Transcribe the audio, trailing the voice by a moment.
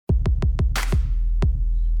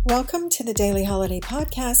Welcome to the Daily Holiday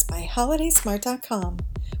Podcast by HolidaySmart.com,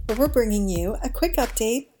 where we're bringing you a quick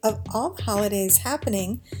update of all the holidays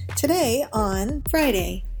happening today on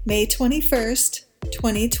Friday, May 21st,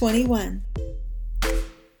 2021.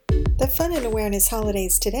 The Fun and Awareness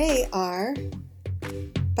holidays today are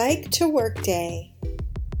Bike to Work Day,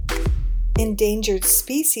 Endangered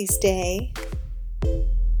Species Day,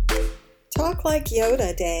 Talk Like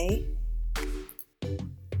Yoda Day,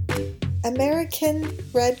 American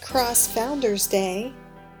Red Cross Founders Day,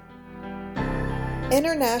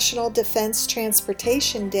 International Defense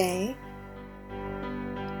Transportation Day,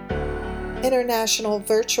 International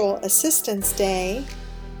Virtual Assistance Day,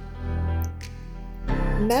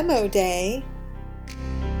 Memo Day,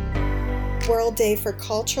 World Day for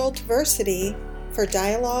Cultural Diversity for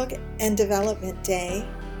Dialogue and Development Day,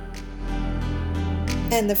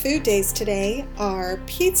 and the food days today are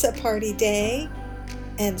Pizza Party Day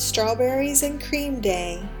and Strawberries and Cream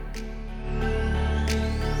Day.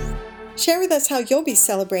 Share with us how you'll be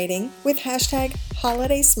celebrating with hashtag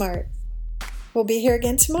HolidaySmart. We'll be here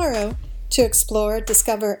again tomorrow to explore,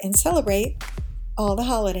 discover, and celebrate all the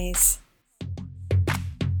holidays.